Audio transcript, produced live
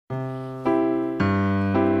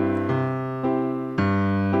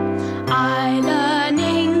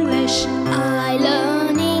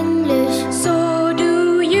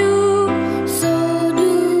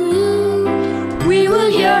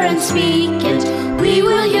We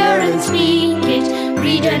will hear and speak it,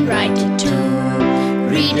 read and write it too.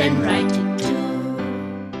 Read and write it too.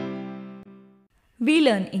 We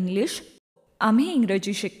learn English. आम्ही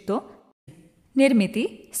इंग्रजी शिकतो. निर्मिती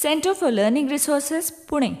centre for learning resources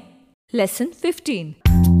Pune. Lesson 15.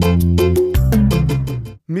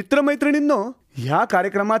 मित्रमैत्रिणींनो, ह्या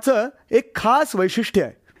कार्यक्रमाचं एक खास वैशिष्ट्य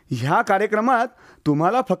आहे. ह्या कार्यक्रमात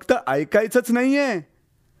तुम्हाला फक्त ऐकायचंच नाहीये.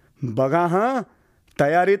 बघा हां,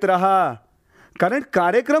 तयारीत राहा, कारण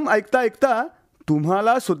कार्यक्रम ऐकता ऐकता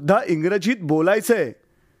तुम्हाला सुद्धा इंग्रजीत बोलायचंय.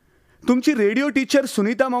 तुमची रेडिओ टीचर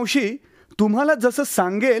सुनीता मावशी तुम्हाला जसं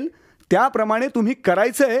सांगेल त्याप्रमाणे तुम्ही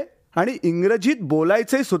करायचंय आणि इंग्रजीत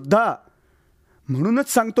बोलायचंय सुद्धा. म्हणूनच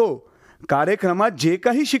सांगतो, कार्यक्रमात जे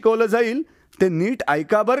काही शिकवलं जाईल ते नीट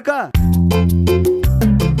ऐका बरं का.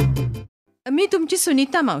 मी तुमची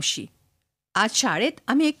सुनीता मावशी. आज शाळेत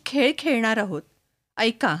आम्ही एक खेळ खेळणार आहोत.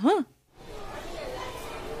 ऐका हं.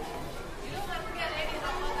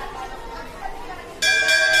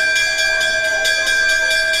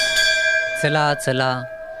 चला चला,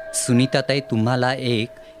 सुनीताताई तुम्हाला एक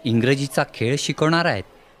इंग्रजीचा खेळ शिकवणार आहेत.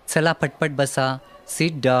 चला पटपट बसा,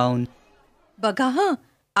 सिट डाऊन. बघा हं,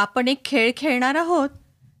 आपण एक खेळ खेळणार आहोत.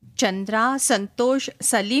 चंद्रा, संतोष,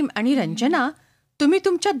 सलीम आणि रंजना, तुम्ही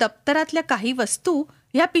तुमच्या दप्तरातल्या काही वस्तू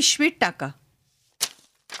या पिशवीत टाका.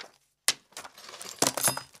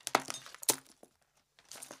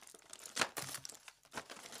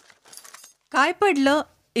 काय पडलं?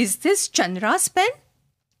 Is this Chandra's pen?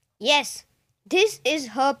 Yes, this is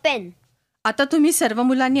her pen. आता तुम्ही सर्व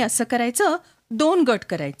मुलांनी असं करायचं, 2 गट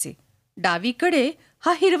करायचे. डावीकडे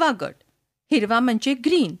हा हिरवा गट. हिरवा म्हणजे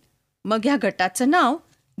ग्रीन. मग ह्या गटाचं नाव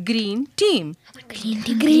ग्रीन टीम.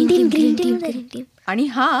 आणि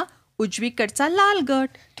हा उजवीकडचा लाल गट,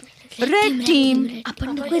 रेड टीम.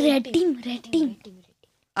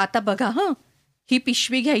 आता बघा हं, ही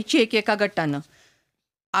पिशवी घ्यायची एकेका गटानं.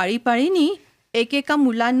 आळीपाळीनी एकेका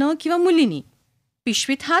मुलानं किंवा मुलीनी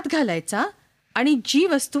पिशवीत हात घालायचा आणि जी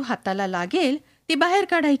वस्तू हाताला लागेल ती बाहेर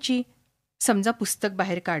काढायची. समजा पुस्तक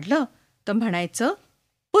बाहेर काढलं तर म्हणायचं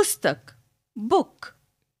पुस्तक, बुक.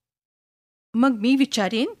 मग मी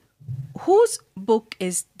विचारीन, हुज बुक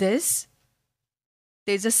इज दिस?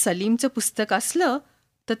 ते जर सलीमचं पुस्तक असलं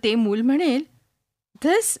तर ते मूल म्हणेल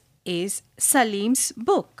धिस इज सलीम्स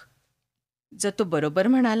बुक. जर तो बरोबर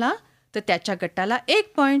म्हणाला तर त्याच्या गटाला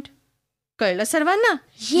 1 पॉइंट. कळलं सर्वांना?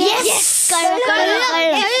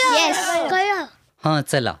 हां,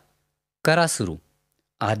 चला करा सुरू.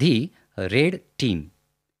 आधी रेड टीम.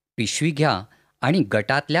 पिशवी घ्या आणि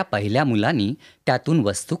गटातल्या पहिल्या मुलांनी त्यातून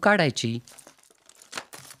वस्तू काढायची.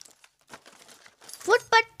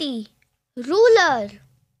 Footpatti. Ruler.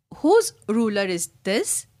 Whose ruler is this?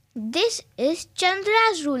 This is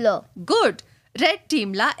Chandra's ruler. Good. Red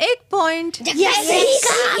टीमला 1 पॉइंट.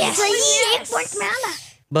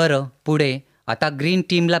 बरं, पुढे आता ग्रीन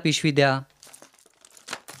टीमला पिशवी द्या.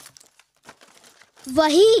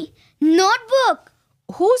 Wahi. Notebook.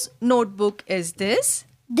 Whose notebook is this?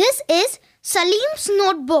 This is Salim's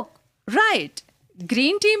notebook. Right.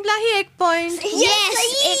 Green टीमलाही 1 point.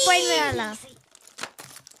 एक पॉइंट मिळाला.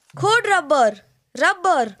 Code rubber.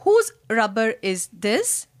 Rubber. Whose rubber is this?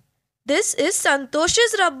 This is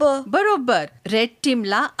Santosh's rubber. बरोबर. रेड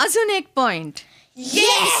टीमला अजून 1 पॉइंट.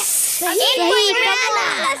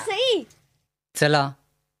 चला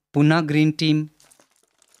पुन्हा ग्रीन टीम.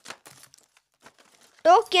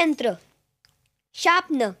 टोक यंत्र.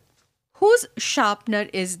 Sharpener. Whose sharpener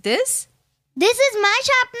is this? This is my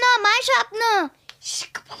sharpener. My sharpener.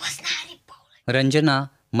 Ranjana,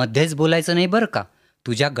 मध्येच बोलायचं नाही बरं का.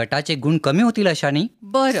 तुझ्या गटाचे गुण कमी होतील अशाने.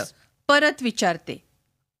 बरं, परत विचारते.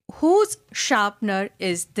 Whose sharpener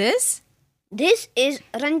is this? This is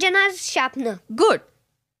Ranjana's sharpener. Good.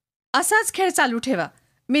 असाच खेळ चालू ठेवा.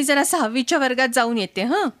 मी जरा 6वीच्या वर्गात जाऊन येते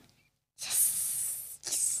हं.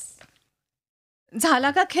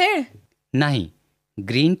 झाला का खेळ? नाही,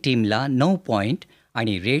 ग्रीन टीमला 9 पॉइंट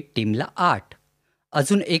आणि रेड टीमला 8.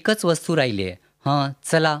 अजून एकच वस्तू राहिली आहे. हां,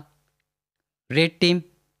 चला रेड टीम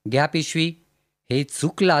घ्या पिशवी. हे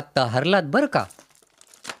चुकलात तर हरलात बरं का.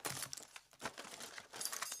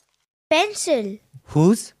 Pencil.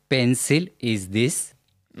 Whose pencil is this?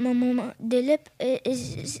 Dilip is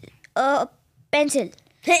a pencil.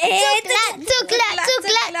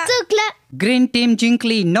 चुकला. ग्रीन टीम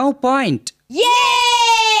जिंकली. 9 पॉइंट.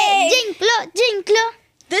 जिंकलो.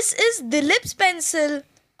 This is Dilip's pencil.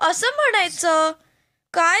 असं म्हणायचं.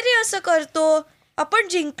 काय रे असं करतो? आपण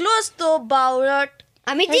जिंकलो असतो बावळट.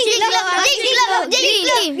 आम्ही जिंकलो.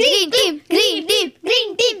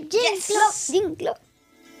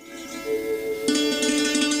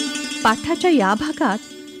 पाठाच्या या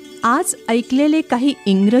भागात आज ऐकलेले काही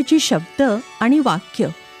इंग्रजी शब्द आणि वाक्य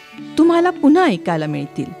तुम्हाला पुन्हा ऐकायला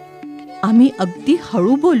मिळतील. आम्ही अगदी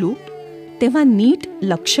हळू बोलू तेव्हा नीट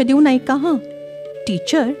लक्ष देऊन ऐका हं.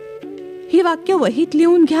 टीचर, ही वाक्य वहीत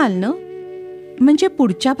लिहून घ्याल ना, म्हणजे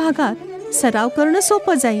पुढच्या भागात सराव करणं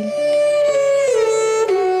सोपं जाईल.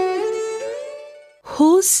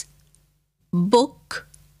 Whose book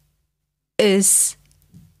is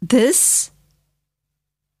this?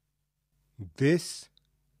 This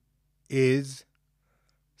is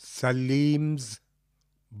Salim's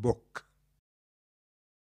book.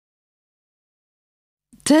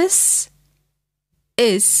 This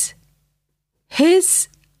is his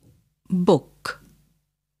book.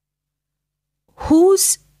 Whose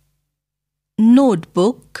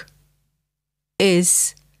notebook is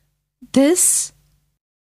this?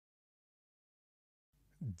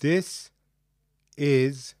 This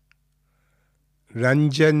is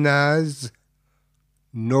Ranjana's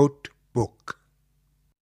notebook.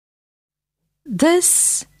 This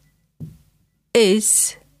is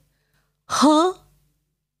her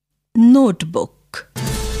notebook.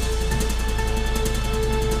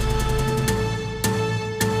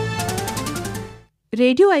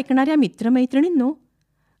 Radio ऐकणाऱ्या मित्रमैत्रिणींनो,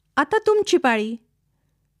 आता तुमची पाळी.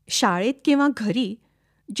 शाळेत किंवा घरी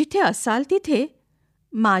जिथे असाल तिथे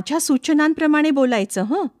माझ्या सूचनांप्रमाणे बोलायचं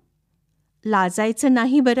हं. लाजायचं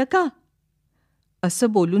नाही बरं का.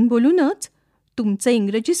 असं बोलून बोलूनच तुमचं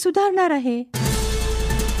इंग्रजी सुधारणार आहे.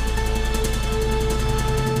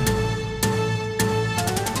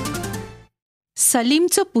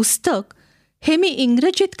 सलीमचं पुस्तक हे मी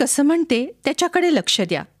इंग्रजीत कसं म्हणते त्याच्याकडे लक्ष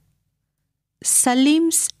द्या.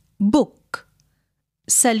 सलीम्स बुक,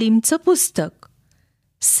 सलीमचं पुस्तक.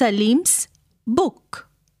 सलीम्स बुक.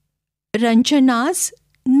 रंजनाज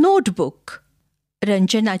नोटबुक,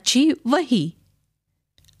 रंजनाची वही.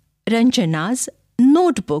 रंजनाज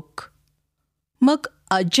नोटबुक. मग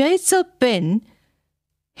अजयचं पेन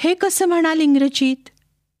हे कसं म्हणाल इंग्रजीत?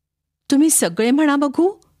 तुम्ही सगळे म्हणा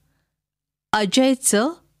बघू. अजयचं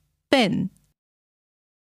पेन.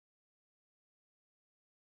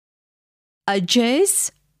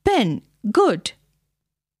 अजय's पेन. गुड.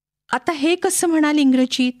 आता हे कसं म्हणाल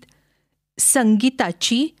इंग्रजीत?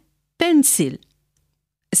 संगीताची पेन्सिल.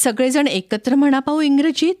 सगळेजण एकत्र म्हणा पाहू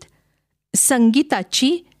इंग्रजीत.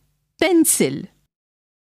 संगीताची pencil.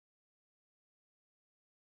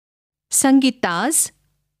 Sangeeta's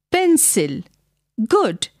pencil.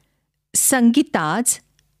 Good. Sangeeta's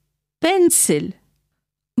pencil.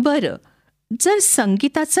 बरं, जर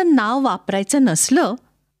संगीताचं नाव वापरायचं नसलं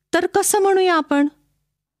तर कसं म्हणूया आपण?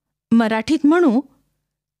 मराठीत म्हणू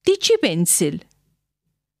तिची पेन्सिल.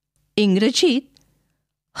 इंग्रजीत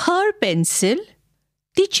हर पेन्सिल,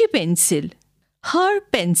 तिची पेन्सिल. हर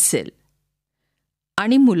पेन्सिल.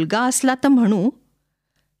 आणि मुलगा असला तर म्हणू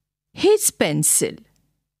हिज पेन्सिल.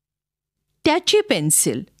 त्याची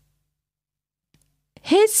पेन्सिल.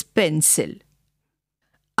 His pencil.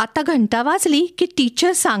 आता घंटा वाजली की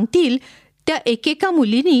टीचर सांगतील त्या एकेका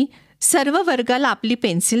मुलीनी सर्व वर्गाला आपली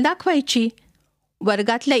पेन्सिल दाखवायची.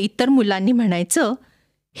 वर्गातल्या इतर मुलांनी म्हणायचं,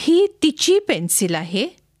 ही तिची पेन्सिल आहे.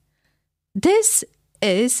 This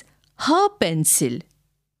is her pencil.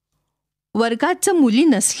 वर्गात जर मुली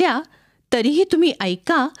नसल्या तरीही तुम्ही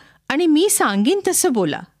ऐका आणि मी सांगीन तसं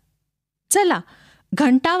बोला. चला,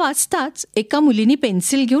 घंटा वाजताच एका मुलीनी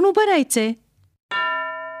पेन्सिल घेऊन उभं राहायचंय.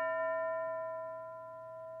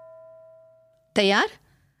 तयार?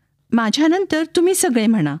 माझ्यानंतर तुम्ही सगळे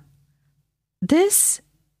म्हणा. This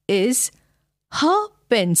is her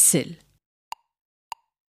pencil.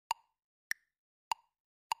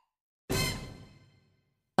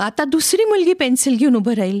 आता दुसरी मुलगी पेन्सिल घेऊन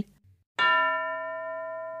उभं राहील.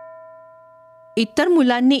 इतर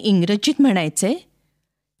मुलांनी इंग्रजीत म्हणायचे,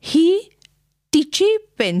 ही तिची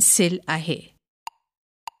पेन्सिल आहे.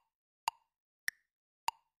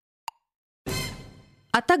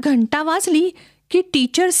 आता घंटा वाजली की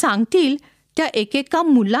टीचर सांगतील त्या एकेका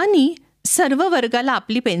मुलांनी सर्व वर्गाला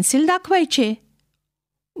आपली पेन्सिल दाखवायचे.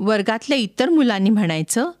 वर्गातल्या इतर मुलांनी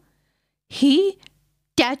म्हणायचं, ही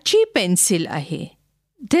त्याची पेन्सिल आहे.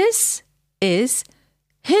 This is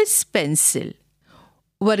his pencil.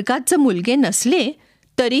 वर्गात जर मुलगे नसले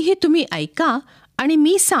तरीही तुम्ही ऐका आणि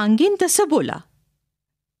मी सांगीन तसं बोला.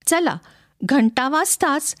 चला, घंटा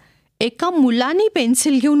वाजताच एका मुलानी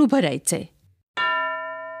पेन्सिल घेऊन उभं राहायचंय.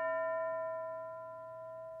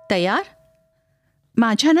 तयार?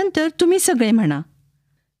 माझ्यानंतर तुम्ही सगळे म्हणा.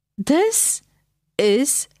 This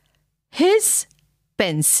is his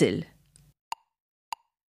pencil.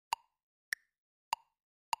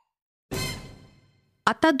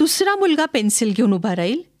 आता दुसरा मुलगा पेन्सिल घेऊन उभा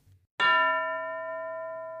राहील.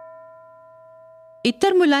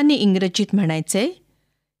 इतर मुलांनी इंग्रजीत म्हणायचे,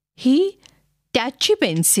 ही त्याची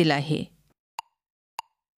पेन्सिल आहे.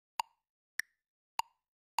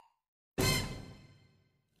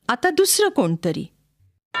 आता दुसरं कोणतरी.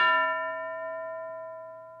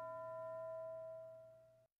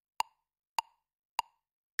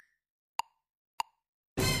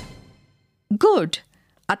 गुड.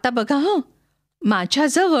 आता बघा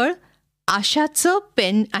माझ्याजवळ आशाचं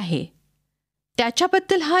पेन आहे.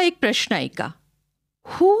 त्याच्याबद्दल हा एक प्रश्न ऐका.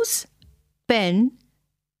 Whose pen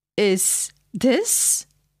is this?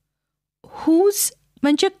 Whose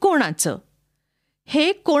म्हणजे कोणाचं.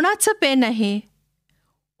 हे कोणाचं पेन आहे?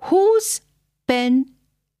 Whose pen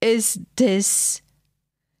is this?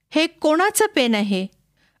 हे कोणाचं पेन आहे?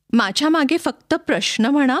 माझ्या मागे फक्त प्रश्न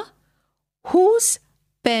म्हणा. Whose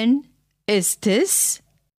pen is this?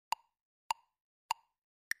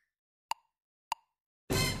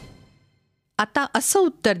 आता असं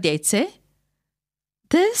उत्तर द्यायचंय,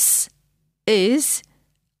 धिस इज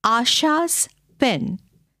आशाज पेन.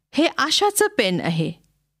 हे आशाचं पेन आहे.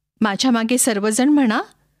 माझ्या मागे सर्वजण म्हणा,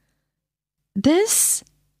 धिस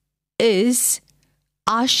इज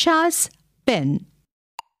आशाज पेन.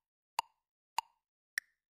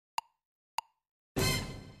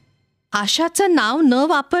 आशाचं नाव न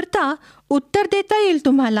वापरता उत्तर देता येईल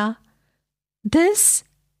तुम्हाला. This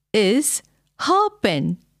is her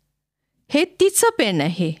pen. हे तिचं पेन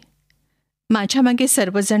आहे. माझ्या मागे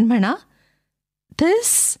सर्वजण म्हणा,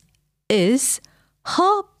 धिस इज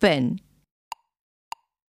हर पेन.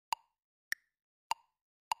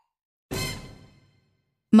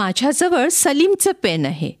 माझ्याजवळ सलीमचं पेन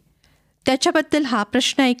आहे. त्याच्याबद्दल हा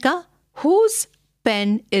प्रश्न ऐका. Whose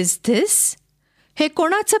pen is this? हे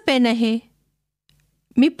कोणाचं पेन आहे?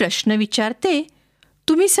 मी प्रश्न विचारते,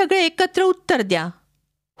 तुम्ही सगळे एकत्र उत्तर द्या.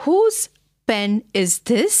 Whose pen is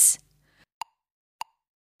this?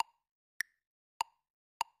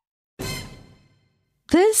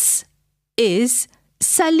 This is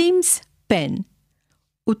Salim's pen.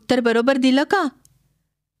 उत्तर बरोबर दिलं का?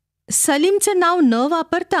 सलीमचं नाव न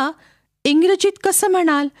वापरता इंग्रजीत कसं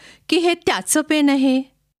म्हणाल की हे त्याचं पेन आहे?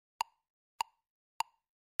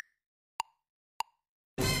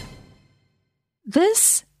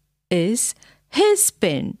 This is his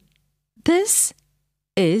pain. This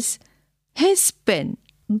is his pain.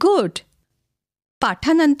 Good.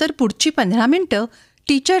 पाठानंतर पुढची 15 मिनिटं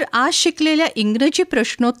टीचर आज शिकलेल्या इंग्रजी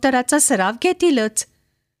प्रश्नोत्तराचा सराव घेतीलच.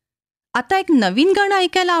 आता एक नवीन गाणं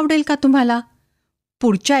ऐकायला आवडेल का तुम्हाला?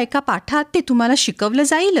 पुढच्या एका पाठात ते तुम्हाला शिकवलं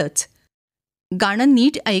जाईलच. गाणं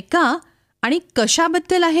नीट ऐका आणि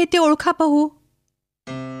कशाबद्दल आहे ते ओळखा पाहू.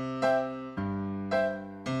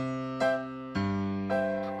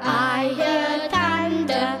 I hear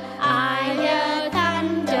thunder, I hear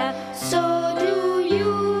thunder. So do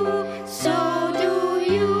you, so do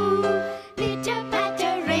you. Pitter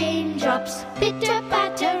patter raindrops, pitter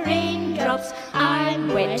patter raindrops. I'm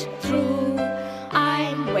wet through,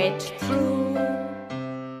 I'm wet through.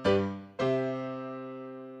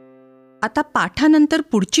 आता पाठानंतर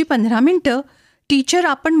पुढची 15 मिनिटं टीचर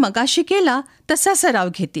आपण मगाशी केला तसा सराव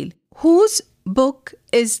घेतील. हुज बुक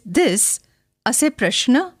इज धिस असे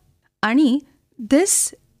प्रश्न आणि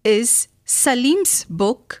धिस इज सलीम्स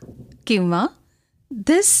बुक किंवा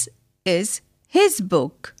धिस इज हिज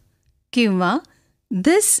बुक किंवा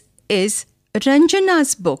धिस इज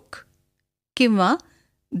रंजनाज बुक किंवा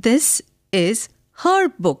धिस इज हर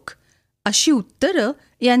बुक अशी उत्तरं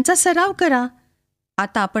यांचा सराव करा.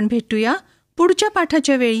 आता आपण भेटूया पुढच्या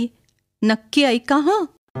पाठाच्या वेळी. नक्की ऐका हं.